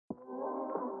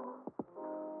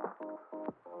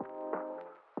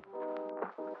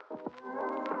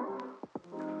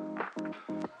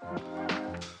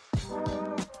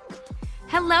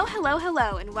Hello, hello,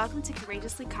 hello, and welcome to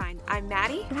Courageously Kind. I'm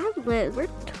Maddie. And I'm Liz. We're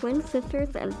twin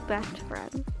sisters and best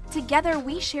friends. Together,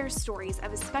 we share stories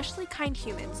of especially kind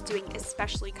humans doing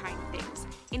especially kind things,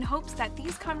 in hopes that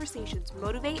these conversations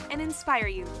motivate and inspire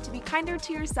you to be kinder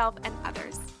to yourself and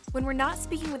others. When we're not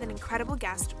speaking with an incredible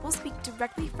guest, we'll speak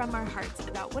directly from our hearts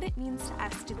about what it means to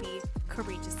us to be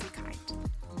courageously kind.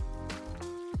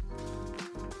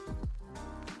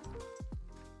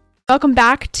 Welcome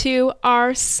back to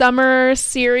our summer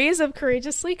series of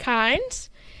Courageously Kind.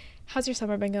 How's your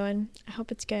summer been going? I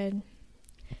hope it's good.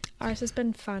 Ours has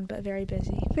been fun, but very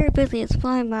busy. Very busy. It's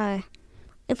flying by.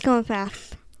 It's going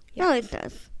fast. Yeah. It always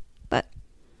does. But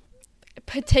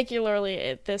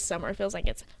particularly this summer, feels like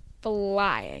it's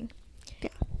flying.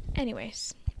 Yeah.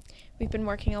 Anyways, we've been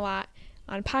working a lot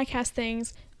on podcast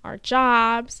things, our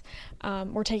jobs.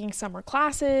 We're taking summer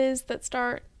classes that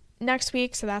start next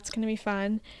week, so that's going to be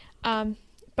fun.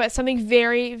 But something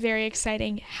very, very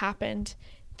exciting happened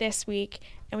this week,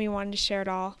 and we wanted to share it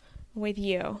all with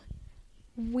you.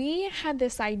 We had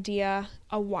this idea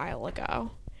a while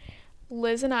ago.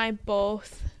 Liz and I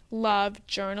both love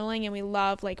journaling, and we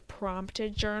love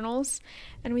prompted journals,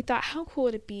 and we thought, how cool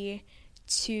would it be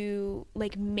to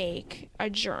make a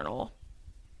journal?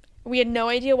 We had no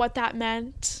idea what that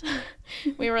meant.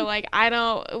 We were like,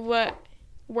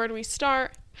 where do we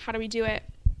start? How do we do it?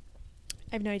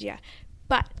 I have no idea.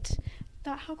 But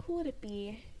thought, how cool would it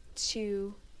be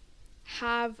to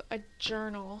have a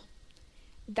journal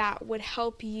that would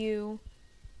help you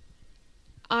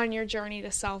on your journey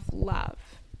to self-love?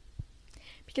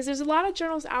 Because there's a lot of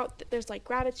journals out there. There's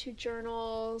gratitude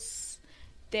journals.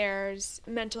 There's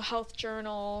mental health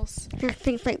journals. There's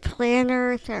things like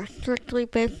planners that are strictly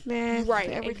business. Right,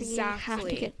 everything exactly. you have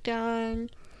to get done.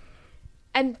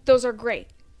 And those are great.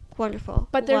 Wonderful.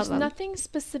 But there's Love 'em. nothing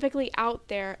specifically out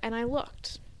there, and I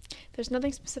looked. There's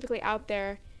nothing specifically out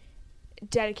there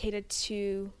dedicated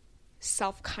to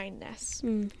self-kindness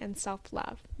and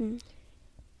self-love.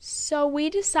 So we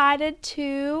decided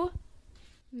to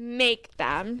make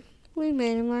them. We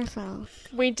made them ourselves.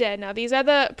 We did. Now, these are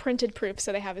the printed proofs,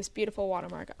 so they have this beautiful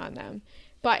watermark on them.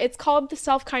 But it's called the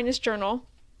Self-Kindness Journal.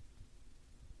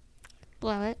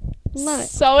 Love it. Love it.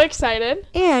 So excited.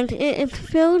 And it is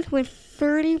filled with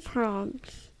 30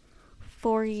 prompts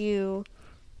for you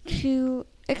to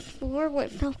explore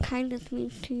what self-kindness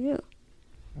means to you.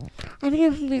 I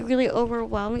think it can be really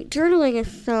overwhelming. Journaling is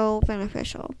so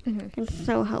beneficial and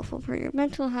so helpful for your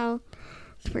mental health,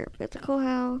 for your physical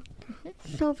health.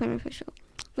 So beneficial.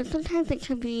 But sometimes it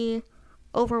can be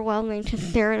overwhelming to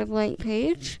stare at a blank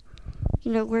page.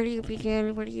 Where do you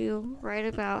begin? What do you write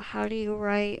about? How do you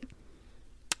write?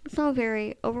 It's all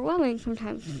very overwhelming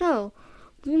sometimes. So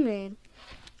we made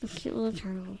this cute little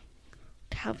journal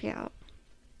to help you out.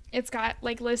 It's got,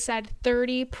 like Liz said,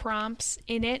 30 prompts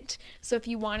in it. So if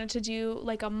you wanted to do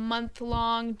a month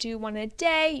long, do one a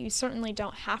day, you certainly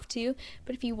don't have to.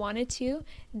 But if you wanted to,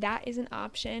 that is an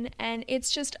option. And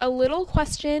it's just a little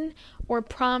question or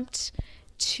prompt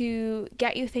to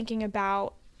get you thinking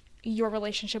about your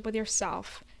relationship with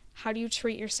yourself. How do you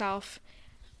treat yourself?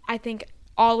 I think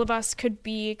all of us could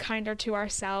be kinder to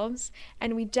ourselves.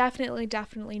 And we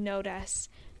definitely notice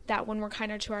that when we're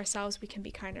kinder to ourselves, we can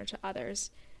be kinder to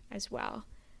others as well.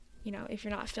 If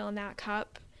you're not filling that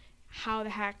cup, how the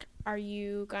heck are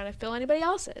you gonna fill anybody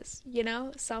else's?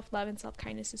 Self-love and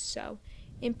self-kindness is so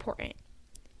important.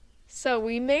 So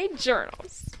we made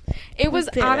journals. It was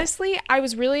honestly, I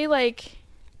was really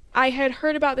I had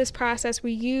heard about this process.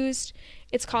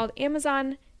 It's called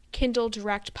Amazon Kindle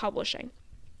Direct Publishing.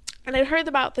 And I'd heard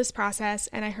about this process,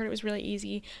 and I heard it was really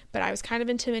easy, but I was kind of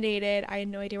intimidated. I had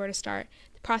no idea where to start.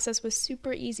 The process was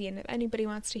super easy, and if anybody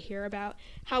wants to hear about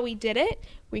how we did it,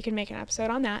 we can make an episode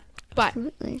on that. But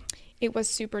Absolutely. It was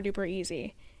super duper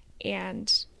easy,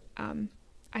 and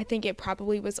I think it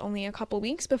probably was only a couple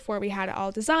weeks before we had it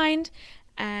all designed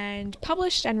and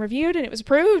published and reviewed, and it was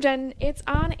approved, and it's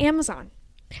on Amazon.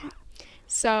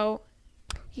 So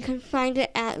you can find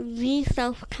it at The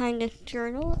Self-Kindness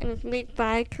Journal, and it's made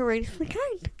by Courageously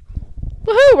Kind.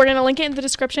 Woohoo! We're going to link it in the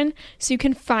description so you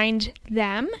can find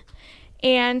them.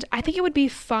 And I think it would be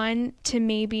fun to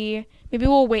maybe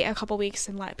we'll wait a couple weeks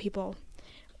and let people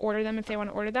order them if they want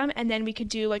to order them. And then we could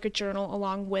do a journal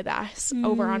along with us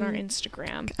over on our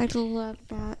Instagram. I'd love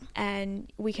that. And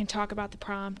we can talk about the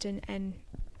prompt and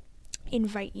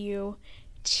invite you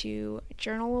to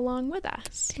journal along with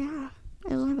us. Yeah.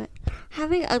 I love it.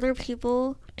 Having other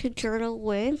people to journal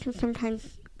with can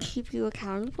sometimes keep you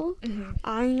accountable.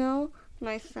 I know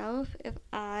myself, if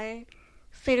I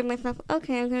say to myself,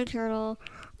 okay, I'm going to journal,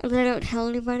 and then I don't tell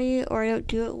anybody or I don't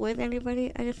do it with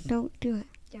anybody, I just don't do it.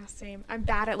 Yeah, same. I'm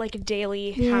bad at like a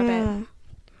daily habit.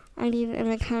 I need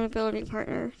an accountability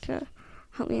partner to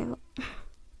help me out.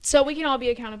 So we can all be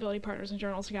accountability partners and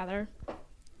journal together.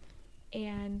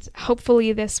 And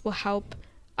hopefully this will help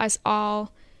us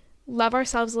all love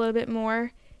ourselves a little bit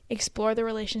more, explore the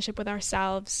relationship with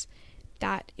ourselves.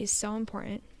 That is so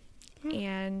important. Yeah.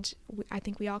 And I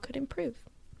think we all could improve.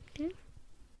 Yeah.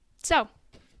 So,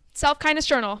 Self-Kindness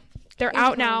Journal. They're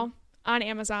out now on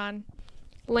Amazon.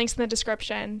 Links in the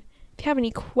description. If you have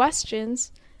any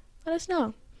questions, let us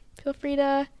know. Feel free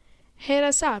to hit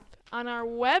us up on our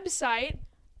website.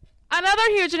 Another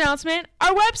huge announcement.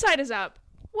 Our website is up.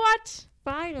 What?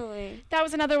 Finally. That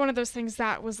was another one of those things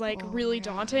that was like really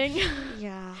daunting.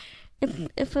 Yeah.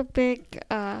 It's a big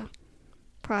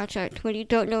project when you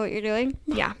don't know what you're doing.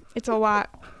 Yeah, it's a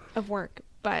lot of work,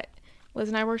 but Liz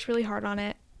and I worked really hard on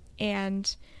it,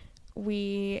 and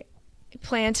we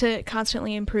plan to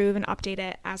constantly improve and update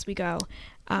it as we go.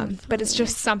 But it's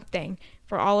just something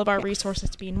for all of our resources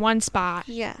to be in one spot.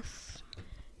 Yes.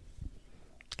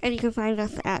 And you can find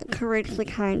us at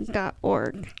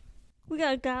courageouslykind.org. We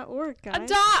got a .org,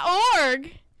 guys. A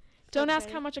 .org? Don't ask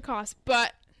how much it costs,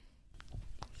 but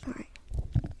sorry.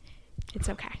 It's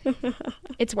okay.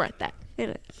 It's worth it.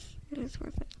 It is. It is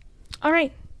worth it. All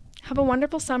right. Have a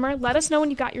wonderful summer. Let us know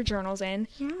when you got your journals in.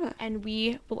 Yeah. And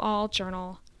we will all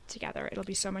journal together. It'll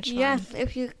be so much fun. Yes,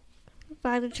 if you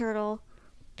buy the journal,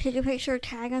 take a picture,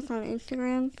 tag us on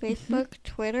Instagram, Facebook,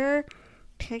 Twitter,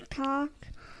 TikTok,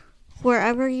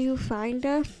 wherever you find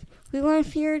us. We want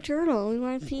to see your journal. We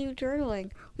want to see you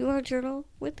journaling. We want to journal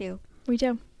with you. We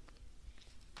do.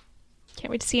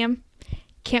 Can't wait to see them.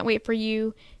 Can't wait for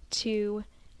you to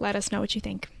let us know what you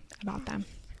think about them.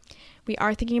 We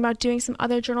are thinking about doing some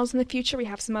other journals in the future. We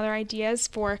have some other ideas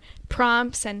for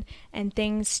prompts and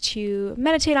things to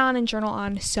meditate on and journal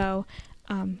on. So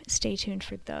stay tuned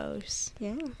for those.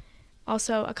 Yeah.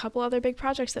 Also, a couple other big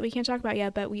projects that we can't talk about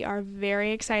yet, but we are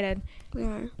very excited. We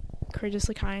are.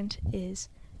 Courageously Kind is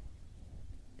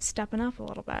stepping up a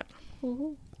little bit.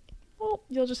 Ooh. Well,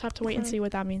 you'll just have to wait and see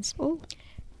what that means. Oh,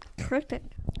 cryptic.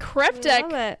 Cryptic.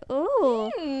 Love it.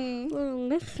 Ooh, little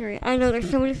mystery. I know there's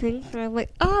so many things that I'm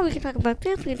like, oh, we can talk about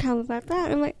this, we can talk about that.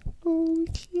 And I'm like, oh,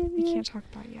 we can't talk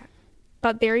about it yet,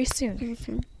 but very soon. Very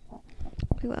soon,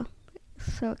 we will.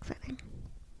 So exciting.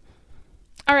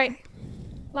 All right,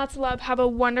 lots of love. Have a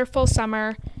wonderful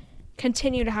summer.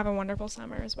 Continue to have a wonderful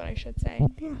summer is what I should say.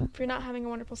 Yeah. If you're not having a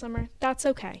wonderful summer, that's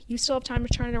okay. You still have time to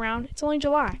turn it around. It's only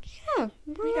July. Yeah,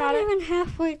 we're not even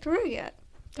halfway through yet.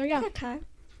 There you go. Good time.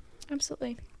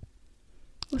 Absolutely.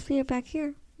 We'll see you back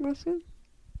here real soon.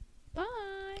 Bye.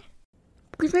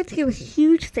 We'd like to give a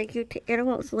huge thank you to Anna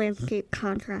Waltz Landscape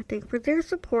Contracting for their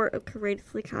support of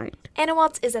Courageously Kind. Anna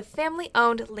Waltz is a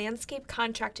family-owned landscape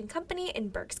contracting company in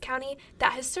Berks County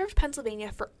that has served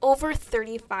Pennsylvania for over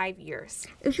 35 years.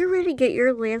 If you're ready to get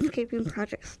your landscaping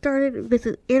project started,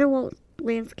 visit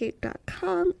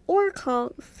AnnaWaltzLandscape.com or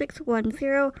call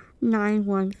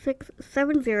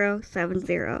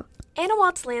 610-916-7070. Anna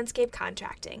Waltz Landscape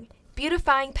Contracting,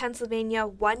 beautifying Pennsylvania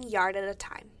 1 yard at a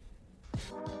time.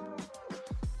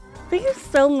 Thank you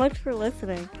so much for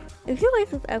listening. If you like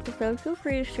this episode, feel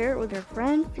free to share it with your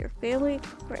friends, your family,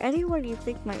 or anyone you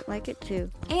think might like it too.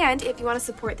 And if you want to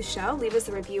support the show, leave us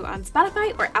a review on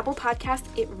Spotify or Apple Podcasts.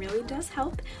 It really does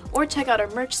help. Or check out our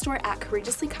merch store at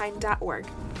courageouslykind.org.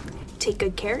 Take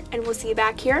good care, and we'll see you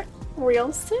back here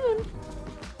real soon.